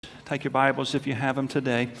Take your Bibles if you have them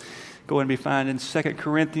today. Go ahead and be finding 2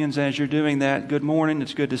 Corinthians as you're doing that. Good morning.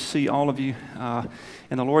 It's good to see all of you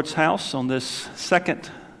in the Lord's house on this second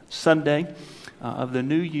Sunday of the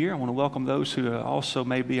new year. I want to welcome those who also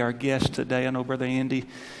may be our guests today. I know Brother Andy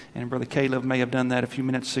and Brother Caleb may have done that a few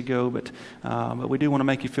minutes ago, but we do want to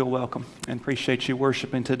make you feel welcome and appreciate you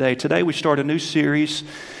worshiping today. Today we start a new series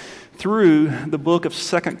through the book of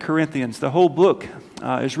 2 Corinthians. The whole book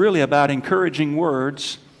is really about encouraging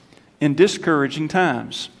words in discouraging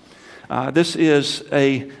times. This is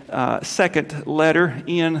a second letter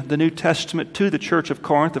in the New Testament to the church of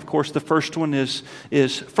Corinth. Of course, the first one is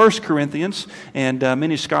 1 Corinthians, and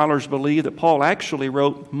many scholars believe that Paul actually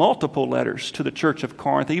wrote multiple letters to the church of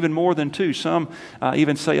Corinth, even more than two. Some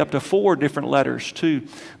even say up to 4 different letters to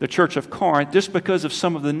the church of Corinth, just because of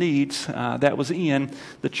some of the needs that was in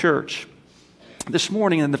the church. This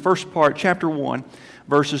morning, in the first part, chapter 1,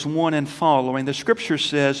 verses 1 and following, the Scripture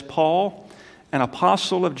says, Paul, an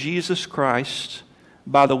apostle of Jesus Christ,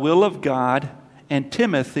 by the will of God, and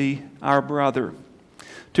Timothy, our brother,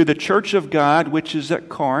 to the church of God which is at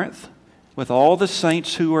Corinth, with all the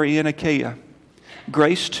saints who are in Achaia.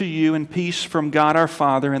 Grace to you and peace from God our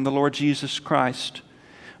Father and the Lord Jesus Christ.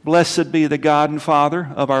 Blessed be the God and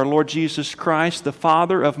Father of our Lord Jesus Christ, the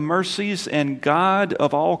Father of mercies and God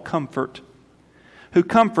of all comfort, who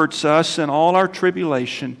comforts us in all our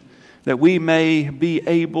tribulation, that we may be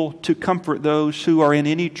able to comfort those who are in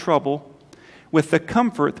any trouble with the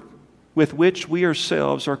comfort with which we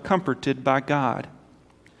ourselves are comforted by God.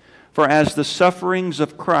 For as the sufferings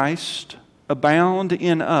of Christ abound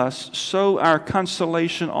in us, so our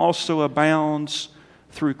consolation also abounds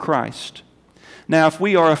through Christ. Now if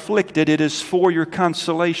we are afflicted, it is for your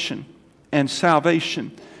consolation and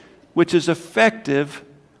salvation, which is effective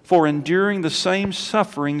for enduring the same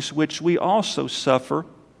sufferings which we also suffer.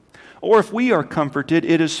 Or if we are comforted,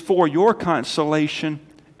 it is for your consolation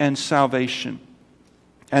and salvation.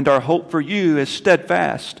 And our hope for you is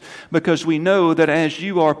steadfast, because we know that as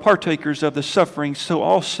you are partakers of the suffering, so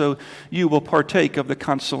also you will partake of the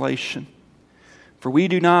consolation. For we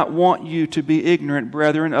do not want you to be ignorant,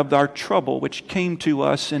 brethren, of our trouble which came to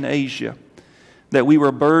us in Asia, that we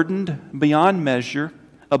were burdened beyond measure,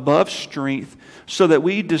 above strength, so that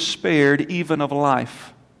we despaired even of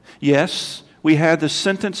life. Yes, we had the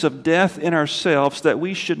sentence of death in ourselves, that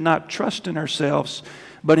we should not trust in ourselves,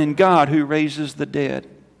 but in God who raises the dead,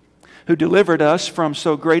 who delivered us from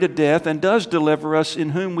so great a death, and does deliver us,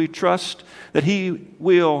 in whom we trust that He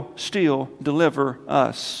will still deliver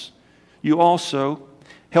us. You also,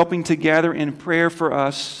 helping together in prayer for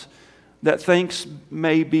us, that thanks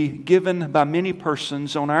may be given by many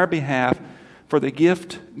persons on our behalf for the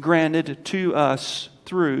gift granted to us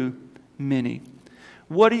through many.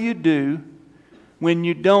 What do you do when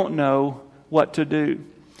you don't know what to do?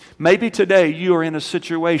 Maybe today you are in a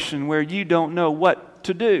situation where you don't know what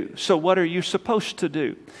to do. So what are you supposed to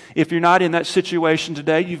do? If you're not in that situation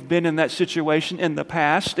today, you've been in that situation in the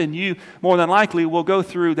past, and you more than likely will go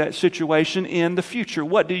through that situation in the future.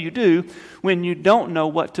 What do you do when you don't know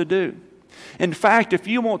what to do? In fact, if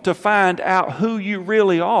you want to find out who you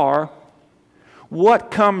really are,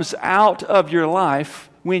 what comes out of your life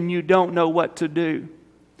when you don't know what to do?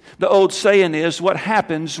 The old saying is, what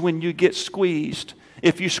happens when you get squeezed?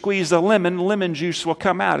 If you squeeze a lemon, lemon juice will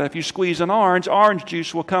come out. If you squeeze an orange, orange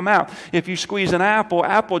juice will come out. If you squeeze an apple,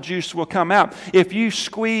 apple juice will come out. If you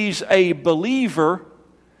squeeze a believer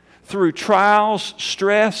through trials,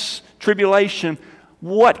 stress, tribulation,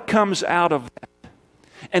 what comes out of that?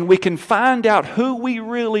 And we can find out who we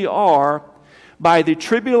really are by the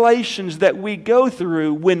tribulations that we go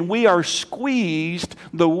through. When we are squeezed,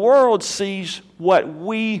 the world sees what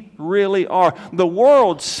we really are. The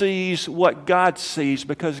world sees what God sees,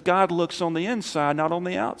 because God looks on the inside, not on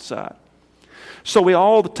the outside. So we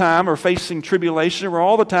all the time are facing tribulation. We're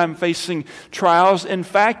all the time facing trials. In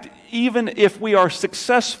fact, even if we are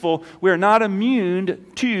successful, we're not immune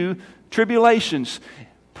to tribulations.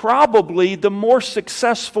 Probably the more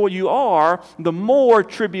successful you are, the more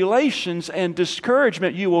tribulations and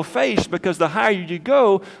discouragement you will face, because the higher you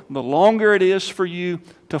go, the longer it is for you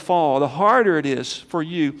to fall, the harder it is for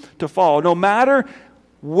you to fall. No matter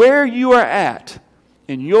where you are at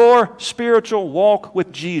in your spiritual walk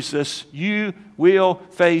with Jesus, you will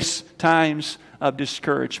face times of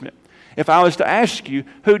discouragement. If I was to ask you,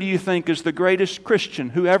 who do you think is the greatest Christian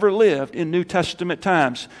who ever lived in New Testament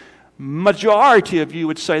times? Majority of you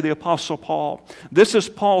would say the Apostle Paul. This is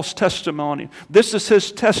Paul's testimony. This is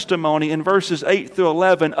his testimony in verses 8 through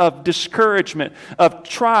 11 of discouragement, of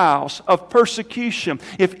trials, of persecution.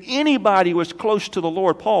 If anybody was close to the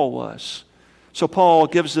Lord, Paul was. So Paul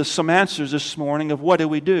gives us some answers this morning of what do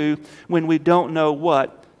we do when we don't know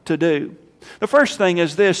what to do. The first thing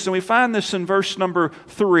is this, and we find this in verse number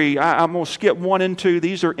 3. I'm going to skip 1 and 2.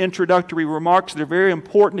 These are introductory remarks. They're very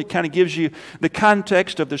important. It kind of gives you the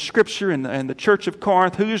context of the Scripture and the church of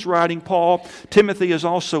Corinth. Who's writing Paul? Timothy is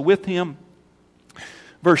also with him.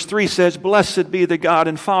 Verse 3 says, "Blessed be the God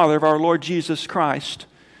and Father of our Lord Jesus Christ,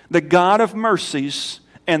 the God of mercies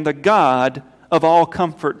and the God of all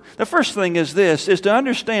comfort." The first thing is this, is to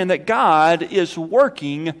understand that God is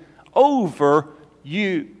working over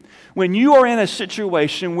you. When you are in a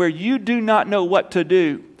situation where you do not know what to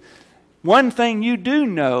do, one thing you do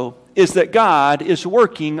know is that God is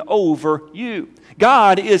working over you.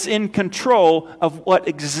 God is in control of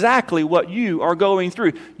exactly what you are going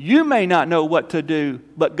through. You may not know what to do,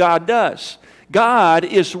 but God does. God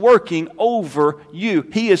is working over you.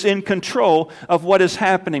 He is in control of what is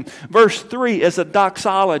happening. Verse 3 is a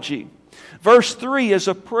doxology. Verse 3 is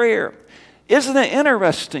a prayer. Isn't it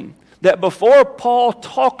interesting that before Paul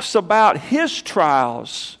talks about his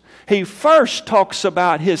trials, he first talks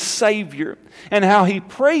about his Savior and how he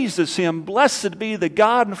praises Him. Blessed be the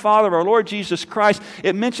God and Father of our Lord Jesus Christ.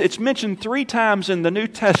 It's mentioned 3 times in the New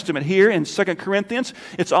Testament here in 2 Corinthians.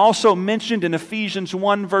 It's also mentioned in Ephesians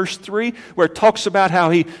 1 verse 3 where it talks about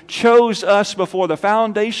how He chose us before the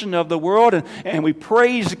foundation of the world, and we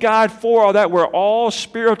praise God for all that, where all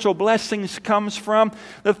spiritual blessings comes from.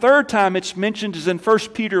 The third time it's mentioned is in 1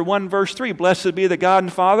 Peter 1 verse 3. Blessed be the God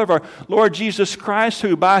and Father of our Lord Jesus Christ,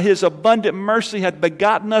 who by His abundant mercy hath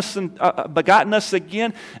begotten us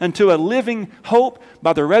again unto a living hope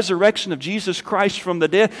by the resurrection of Jesus Christ from the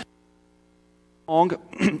dead.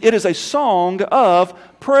 It is a song of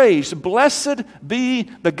praise. Blessed be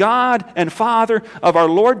the God and Father of our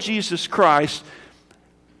Lord Jesus Christ,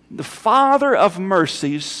 the Father of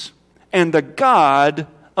mercies and the God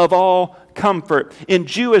of all comfort. In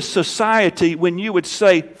Jewish society, when you would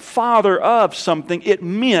say Father of something, it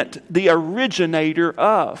meant the originator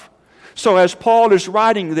of. So as Paul is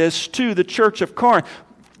writing this to the church of Corinth,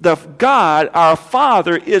 the God, our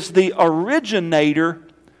Father, is the originator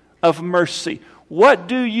of mercy. What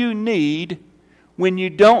do you need when you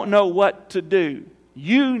don't know what to do?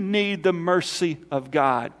 You need the mercy of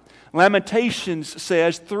God. Lamentations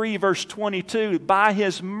says, 3 verse 22, by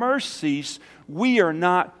His mercies we are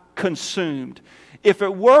not consumed. If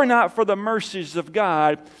it were not for the mercies of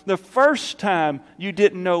God, the first time you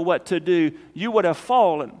didn't know what to do, you would have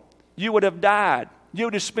fallen. You would have died. You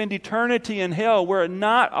would have spent eternity in hell were it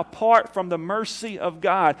not apart from the mercy of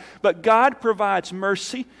God. But God provides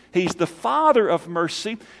mercy. He's the Father of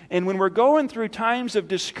mercy. And when we're going through times of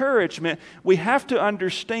discouragement, we have to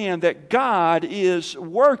understand that God is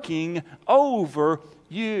working over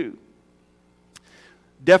you.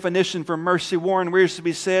 Definition for mercy, Warren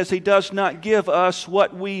Wiersbe says, He does not give us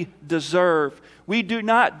what we deserve. We do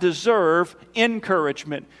not deserve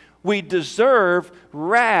encouragement. We deserve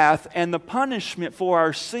wrath and the punishment for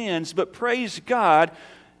our sins, but praise God,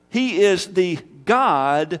 He is the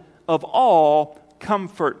God of all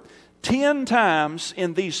comfort. 10 times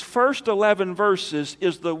in these first 11 verses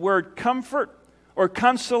is the word comfort or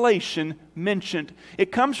consolation mentioned.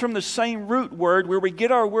 It comes from the same root word where we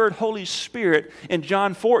get our word Holy Spirit in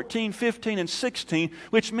John 14, 15, and 16,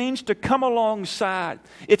 which means to come alongside.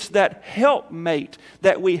 It's that helpmate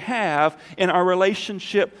that we have in our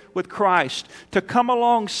relationship with Christ. To come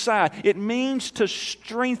alongside. It means to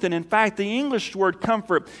strengthen. In fact, the English word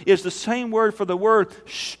comfort is the same word for the word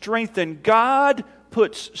strengthen. God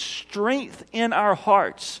puts strength in our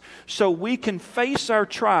hearts so we can face our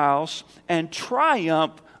trials and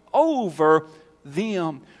triumph over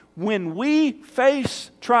them. When we face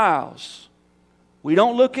trials, we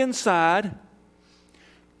don't look inside,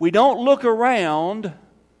 we don't look around,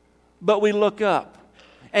 but we look up.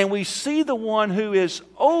 And we see the one who is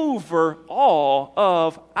over all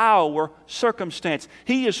of our circumstance.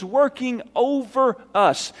 He is working over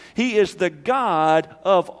us. He is the God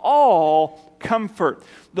of all comfort.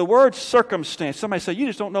 The word circumstance, somebody say, you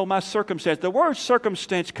just don't know my circumstance. The word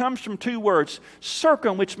circumstance comes from 2 words.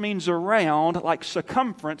 Circum, which means around, like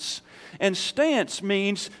circumference, and stance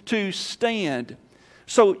means to stand.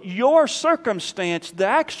 So your circumstance, the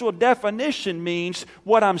actual definition means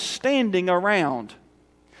what I'm standing around.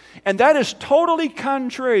 And that is totally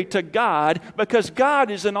contrary to God, because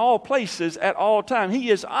God is in all places at all times.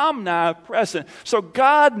 He is omnipresent. So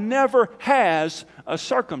God never has a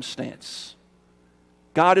circumstance.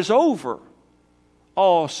 God is over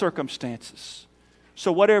all circumstances.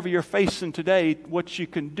 So whatever you're facing today, what you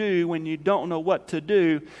can do when you don't know what to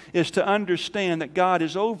do is to understand that God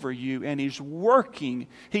is over you and He's working.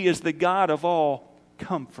 He is the God of all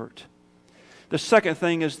comfort. The second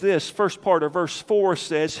thing is this. First part of verse 4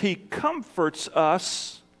 says, He comforts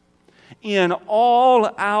us in all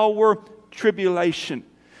our tribulation.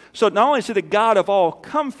 So not only is He the God of all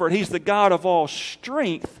comfort, He's the God of all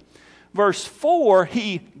strength. Verse 4,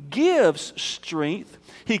 He gives strength.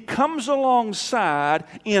 He comes alongside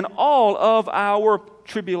in all of our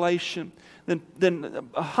tribulation. Then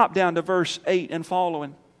hop down to verse 8 and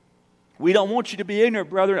following. We don't want you to be ignorant,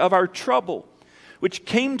 brethren, of our trouble, which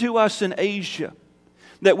came to us in Asia,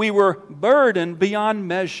 that we were burdened beyond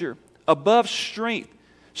measure, above strength,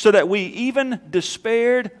 so that we even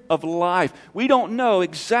despaired of life. We don't know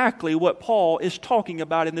exactly what Paul is talking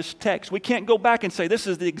about in this text. We can't go back and say this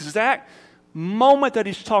is the exact moment that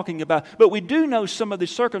he's talking about. But we do know some of the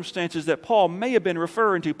circumstances that Paul may have been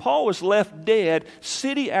referring to. Paul was left dead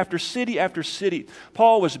city after city after city.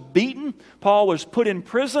 Paul was beaten. Paul was put in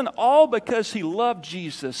prison, all because he loved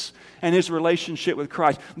Jesus and his relationship with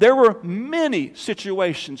Christ. There were many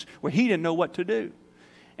situations where he didn't know what to do.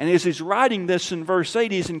 And as he's writing this in verse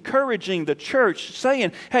 8, he's encouraging the church,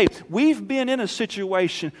 saying, hey, we've been in a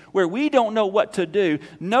situation where we don't know what to do.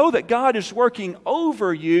 Know that God is working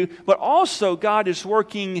over you, but also God is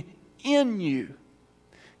working in you.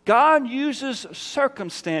 God uses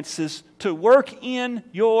circumstances to work in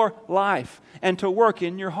your life and to work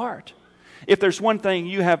in your heart. If there's one thing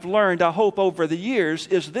you have learned, I hope, over the years,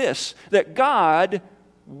 is this, that God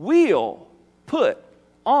will put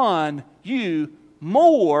on you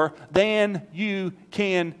more than you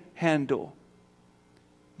can handle.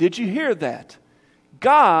 Did you hear that?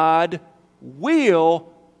 God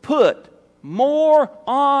will put more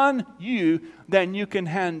on you than you can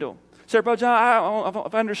handle. So, Brother John,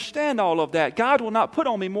 I understand all of that. God will not put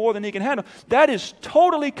on me more than He can handle. That is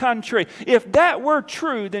totally contrary. If that were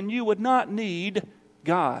true, then you would not need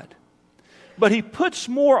God. But He puts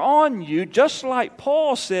more on you, just like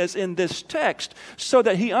Paul says in this text, so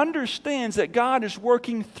that he understands that God is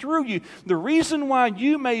working through you. The reason why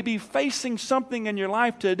you may be facing something in your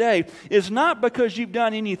life today is not because you've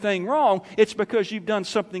done anything wrong, it's because you've done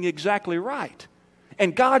something exactly right.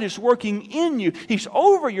 And God is working in you. He's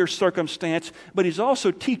over your circumstance, but He's also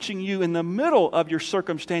teaching you in the middle of your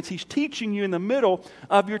circumstance. He's teaching you in the middle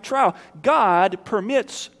of your trial. God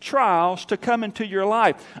permits trials to come into your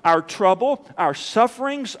life. Our trouble, our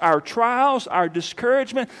sufferings, our trials, our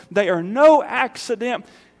discouragement, they are no accident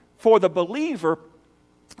for the believer.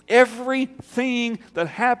 Everything that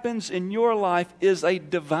happens in your life is a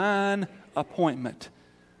divine appointment.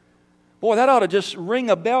 Boy, that ought to just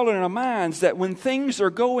ring a bell in our minds that when things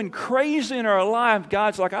are going crazy in our life,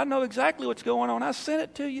 God's like, I know exactly what's going on. I sent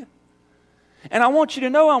it to you. And I want you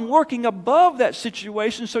to know I'm working above that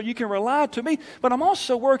situation so you can rely to me, but I'm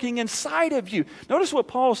also working inside of you. Notice what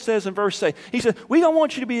Paul says in verse 8. He says, we don't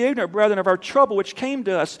want you to be ignorant, brethren, of our trouble which came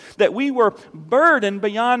to us, that we were burdened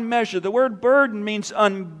beyond measure. The word burden means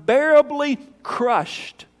unbearably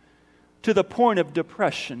crushed to the point of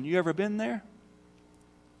depression. You ever been there?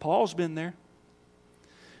 Paul's been there.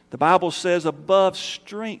 The Bible says above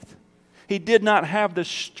strength. He did not have the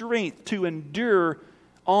strength to endure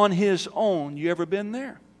on his own. You ever been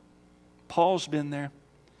there? Paul's been there.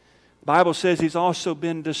 The Bible says he's also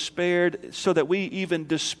been despaired, so that we even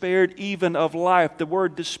despaired even of life. The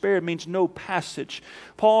word despaired means no passage.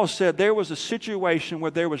 Paul said there was a situation where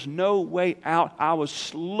there was no way out. I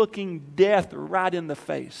was looking death right in the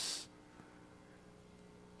face.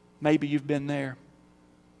 Maybe you've been there.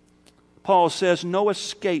 Paul says no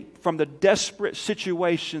escape from the desperate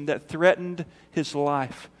situation that threatened his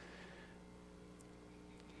life.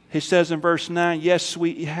 He says in verse 9, yes,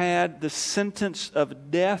 we had the sentence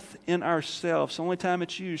of death in ourselves. The only time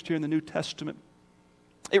it's used here in the New Testament.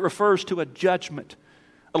 It refers to a judgment,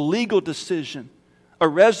 a legal decision, a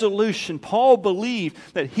resolution. Paul believed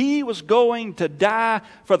that he was going to die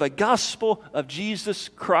for the gospel of Jesus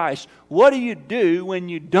Christ. What do you do when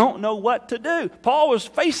you don't know what to do? Paul was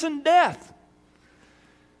facing death.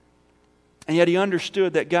 And yet he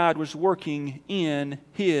understood that God was working in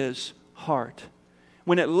his heart.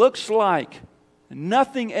 When it looks like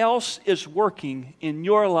nothing else is working in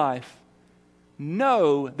your life,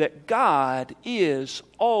 know that God is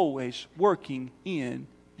always working in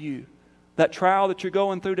you. That trial that you're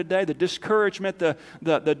going through today, the discouragement, the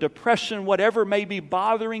depression, whatever may be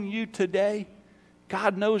bothering you today,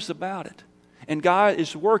 God knows about it. And God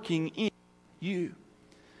is working in you.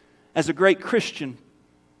 As a great Christian,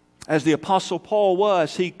 as the Apostle Paul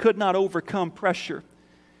was, he could not overcome pressure.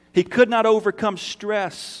 He could not overcome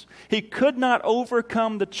stress. He could not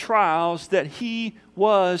overcome the trials that he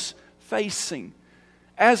was facing.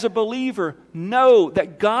 As a believer, know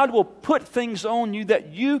that God will put things on you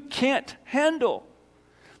that you can't handle.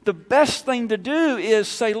 the best thing to do is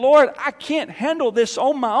say, Lord, I can't handle this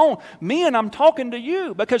on my own. Me and I'm talking to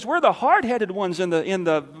you, because we're the hard-headed ones in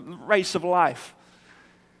the race of life.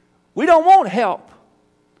 We don't want help.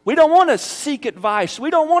 We don't want to seek advice. We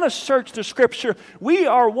don't want to search the Scripture. We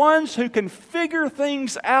are ones who can figure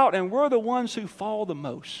things out, and we're the ones who fall the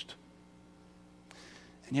most.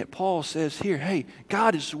 And yet Paul says here, hey,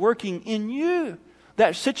 God is working in you.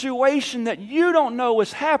 That situation that you don't know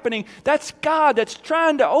is happening, that's God that's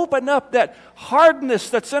trying to open up that hardness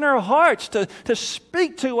that's in our hearts to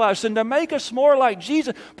speak to us and to make us more like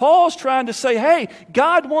Jesus. Paul's trying to say, hey,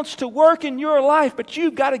 God wants to work in your life, but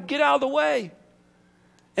you've got to get out of the way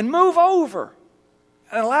and move over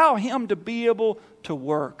and allow Him to be able to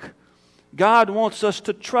work. God wants us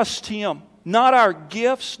to trust Him, not our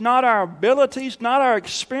gifts, not our abilities, not our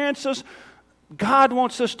experiences. God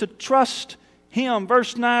wants us to trust Him.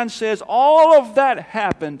 Verse 9 says, all of that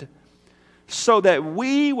happened so that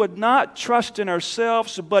we would not trust in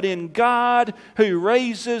ourselves, but in God who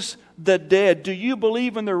raises the dead. Do you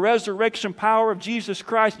believe in the resurrection power of Jesus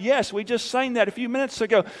Christ? Yes, we just sang that a few minutes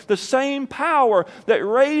ago. The same power that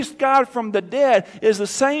raised God from the dead is the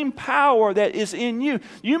same power that is in you.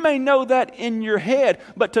 You may know that in your head,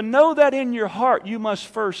 but to know that in your heart, you must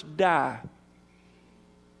first die.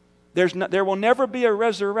 There will never be a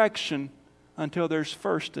resurrection until there's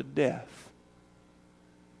first a death.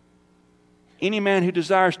 Any man who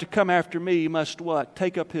desires to come after me must what?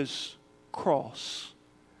 Take up his cross.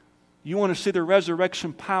 You want to see the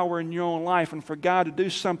resurrection power in your own life and for God to do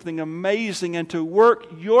something amazing and to work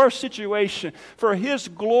your situation for His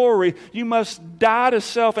glory, you must die to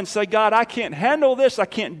self and say, God, I can't handle this. I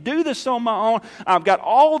can't do this on my own. I've got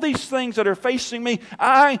all these things that are facing me.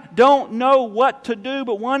 I don't know what to do,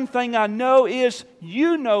 but one thing I know is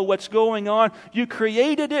you know what's going on. You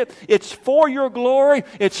created it. It's for your glory.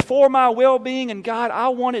 It's for my well-being. And God, I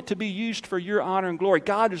want it to be used for your honor and glory.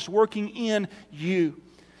 God is working in you,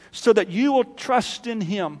 so that you will trust in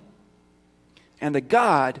Him and the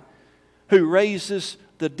God who raises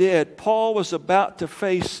the dead. Paul was about to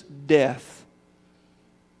face death,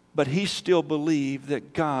 but he still believed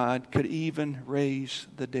that God could even raise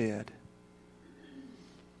the dead.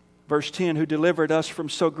 Verse 10, who delivered us from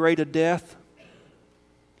so great a death,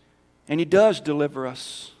 and He does deliver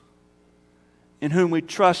us, in whom we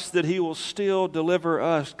trust that He will still deliver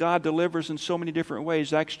us. God delivers in so many different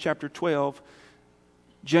ways. Acts chapter 12,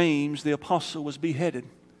 James, the apostle, was beheaded.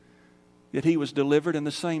 Yet he was delivered. In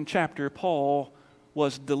the same chapter, Paul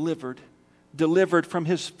was delivered from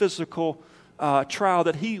his physical trial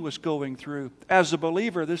that he was going through. As a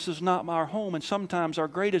believer, this is not our home, and sometimes our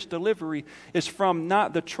greatest delivery is from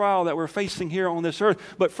not the trial that we're facing here on this earth,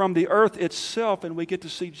 but from the earth itself, and we get to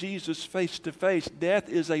see Jesus face to face. Death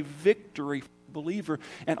is a victory believer,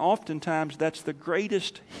 and oftentimes that's the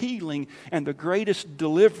greatest healing and the greatest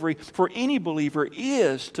delivery for any believer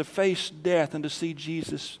is to face death and to see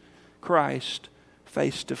Jesus Christ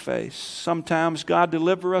face to face. Sometimes God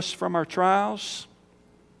delivers us from our trials.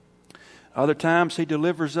 Other times He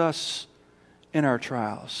delivers us in our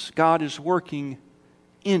trials. God is working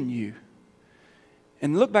in you.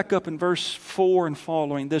 And look back up in verse 4 and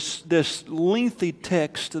following, this lengthy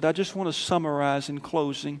text that I just want to summarize in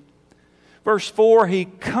closing. Verse 4, He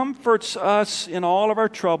comforts us in all of our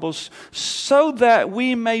troubles so that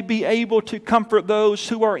we may be able to comfort those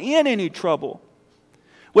who are in any trouble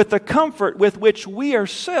with the comfort with which we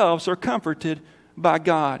ourselves are comforted by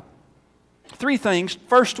God. Three things.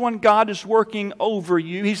 First one, God is working over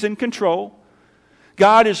you. He's in control.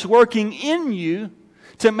 God is working in you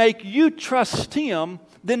to make you trust Him.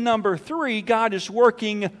 Then number 3, God is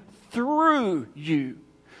working through you.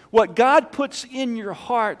 What God puts in your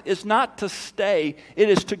heart is not to stay, it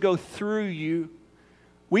is to go through you.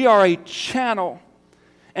 We are a channel,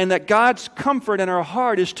 and that God's comfort in our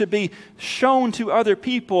heart is to be shown to other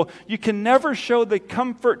people. You can never show the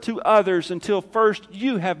comfort to others until first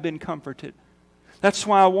you have been comforted. That's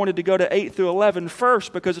why I wanted to go to 8 through 11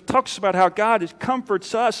 first, because it talks about how God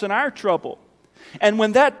comforts us in our trouble. And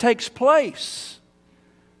when that takes place,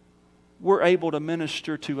 we're able to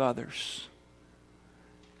minister to others.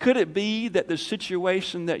 Could it be that the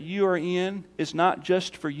situation that you are in is not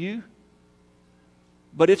just for you,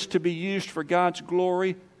 but it's to be used for God's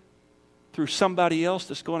glory through somebody else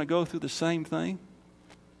that's going to go through the same thing?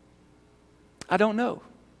 I don't know.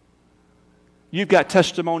 You've got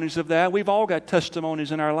testimonies of that. We've all got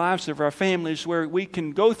testimonies in our lives of our families where we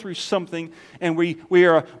can go through something and we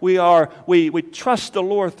trust the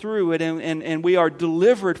Lord through it and we are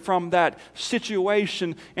delivered from that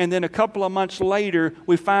situation. And then a couple of months later,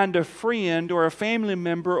 we find a friend or a family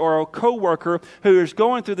member or a coworker who is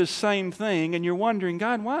going through the same thing, and you're wondering,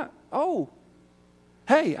 God, why? Oh,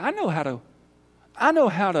 hey, I know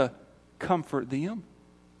how to comfort them.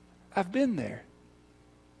 I've been there.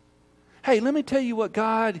 Hey, let me tell you what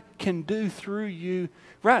God can do through you.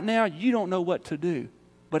 Right now, you don't know what to do,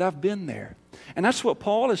 but I've been there. And that's what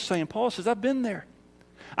Paul is saying. Paul says, I've been there.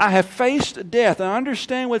 I have faced death. I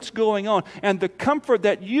understand what's going on. And the comfort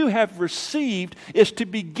that you have received is to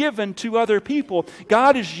be given to other people.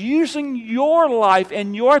 God is using your life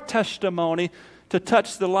and your testimony to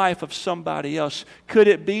touch the life of somebody else. Could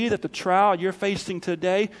it be that the trial you're facing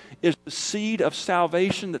today is the seed of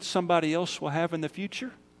salvation that somebody else will have in the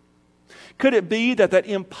future? Could it be that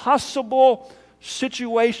impossible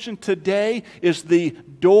situation today is the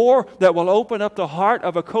door that will open up the heart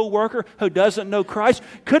of a coworker who doesn't know Christ?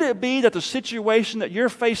 Could it be that the situation that you're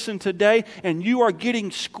facing today and you are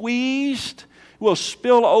getting squeezed will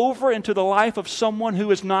spill over into the life of someone who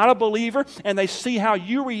is not a believer, and they see how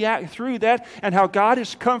you react through that and how God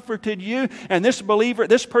has comforted you, and this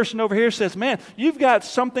person over here says, man, you've got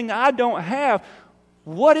something I don't have.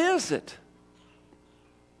 What is it?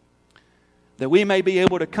 That we may be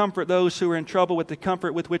able to comfort those who are in trouble with the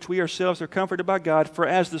comfort with which we ourselves are comforted by God. For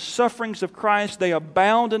as the sufferings of Christ, they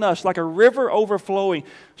abound in us like a river overflowing,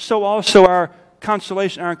 so also our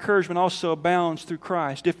consolation, our encouragement also abounds through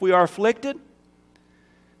Christ. If we are afflicted,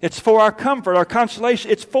 it's for our comfort, our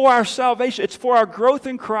consolation, it's for our salvation, it's for our growth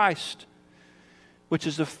in Christ, which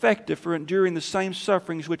is effective for enduring the same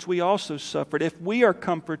sufferings which we also suffered. If we are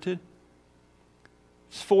comforted,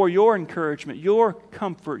 it's for your encouragement, your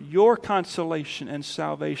comfort, your consolation and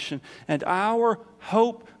salvation. And our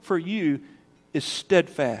hope for you is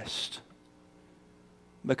steadfast.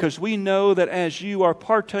 Because we know that as you are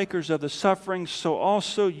partakers of the suffering, so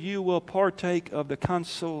also you will partake of the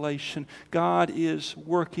consolation. God is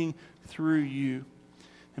working through you.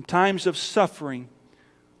 In times of suffering,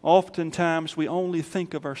 oftentimes we only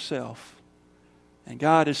think of ourselves. And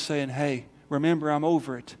God is saying, hey, remember, I'm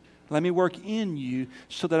over it. Let me work in you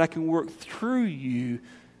so that I can work through you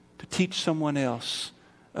to teach someone else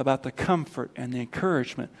about the comfort and the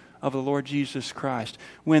encouragement of the Lord Jesus Christ.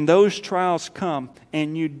 When those trials come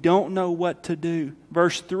and you don't know what to do,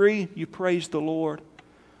 verse 3, you praise the Lord.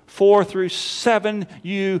 4 through 7,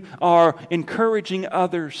 you are encouraging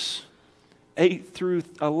others. 8 through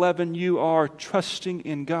 11, you are trusting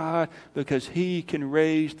in God because He can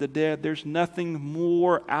raise the dead. There's nothing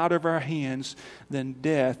more out of our hands than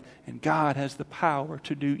death. And God has the power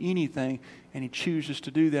to do anything. And He chooses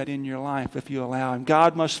to do that in your life if you allow Him.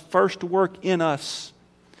 God must first work in us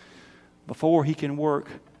before He can work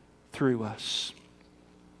through us.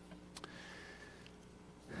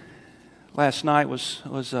 Last night was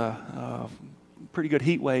a pretty good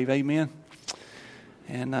heat wave, amen?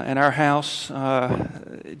 And in our house,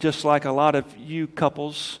 just like a lot of you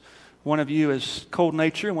couples, one of you is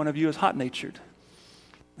cold-natured and one of you is hot-natured.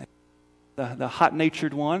 The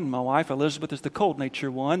hot-natured one, my wife Elizabeth, is the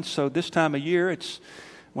cold-natured one. So this time of year, it's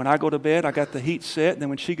when I go to bed, I got the heat set. And then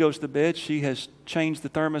when she goes to bed, she has changed the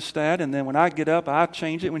thermostat. And then when I get up, I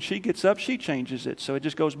change it. When she gets up, she changes it. So it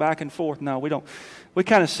just goes back and forth. No, we don't. We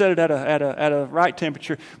kind of set it at a right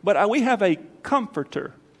temperature. But we have a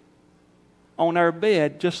comforter on our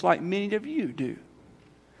bed, just like many of you do.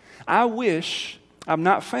 I wish, I've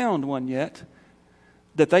not found one yet,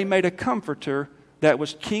 that they made a comforter that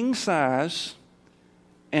was king size,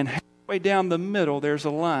 and halfway down the middle there's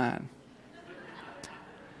a line.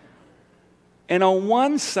 And on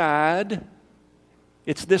one side,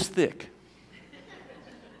 it's this thick.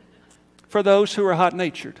 For those who are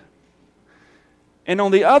hot-natured. And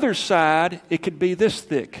on the other side, it could be this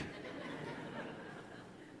thick.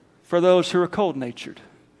 For those who are cold-natured.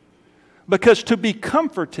 Because to be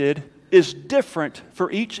comforted is different for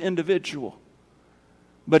each individual.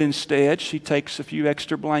 But instead, she takes a few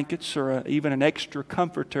extra blankets or even an extra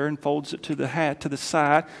comforter and folds it to the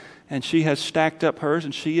side, and she has stacked up hers,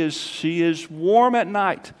 and she is warm at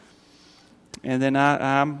night. And then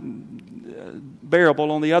I'm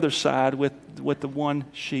bearable on the other side with the one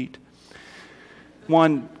sheet,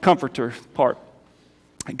 one comforter part.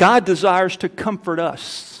 God desires to comfort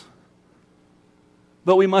us.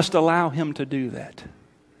 But we must allow Him to do that.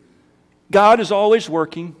 God is always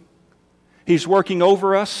working. He's working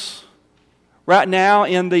over us. Right now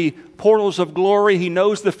in the portals of glory, He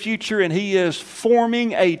knows the future and He is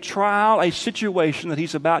forming a trial, a situation that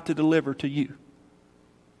He's about to deliver to you.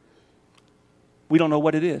 We don't know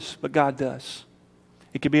what it is, but God does.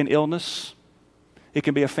 It could be an illness. It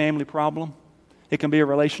can be a family problem. It can be a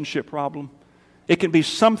relationship problem. It can be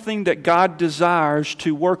something that God desires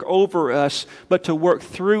to work over us, but to work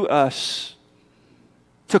through us,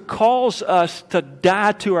 to cause us to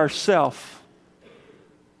die to ourselves,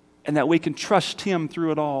 and that we can trust Him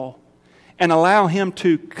through it all and allow Him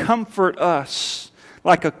to comfort us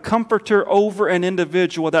like a comforter over an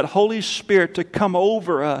individual, that Holy Spirit to come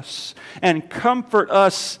over us and comfort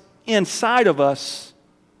us inside of us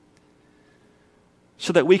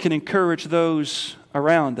so that we can encourage those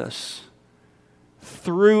around us.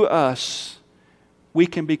 Through us, we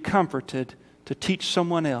can be comforted to teach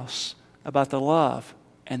someone else about the love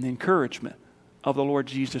and the encouragement of the Lord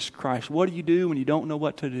Jesus Christ. What do you do when you don't know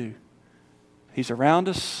what to do? He's around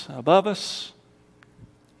us, above us,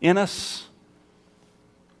 in us,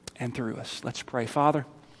 and through us. Let's pray. Father,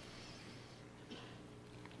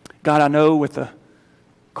 God, I know with a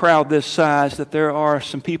crowd this size that there are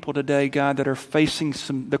some people today, God, that are facing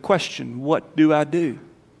the question, what do I do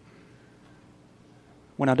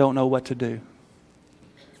when I don't know what to do?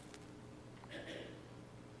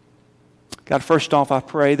 God, first off, I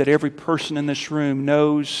pray that every person in this room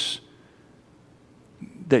knows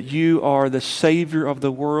that you are the Savior of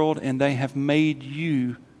the world and they have made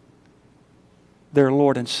you their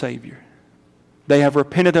Lord and Savior. They have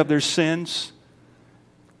repented of their sins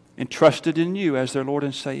and trusted in you as their Lord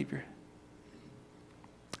and Savior.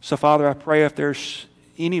 So, Father, I pray if there's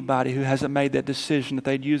anybody who hasn't made that decision, that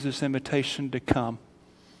they'd use this invitation to come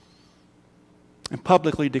and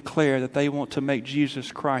publicly declare that they want to make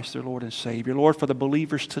Jesus Christ their Lord and Savior. Lord, for the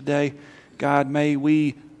believers today, God, may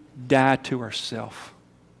we die to ourselves.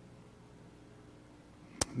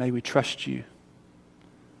 May we trust you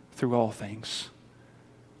through all things.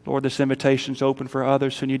 Lord, this invitation is open for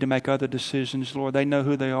others who need to make other decisions. Lord, they know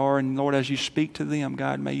who they are. And Lord, as you speak to them,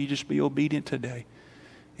 God, may you just be obedient today.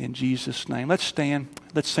 In Jesus' name. Let's stand.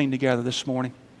 Let's sing together this morning.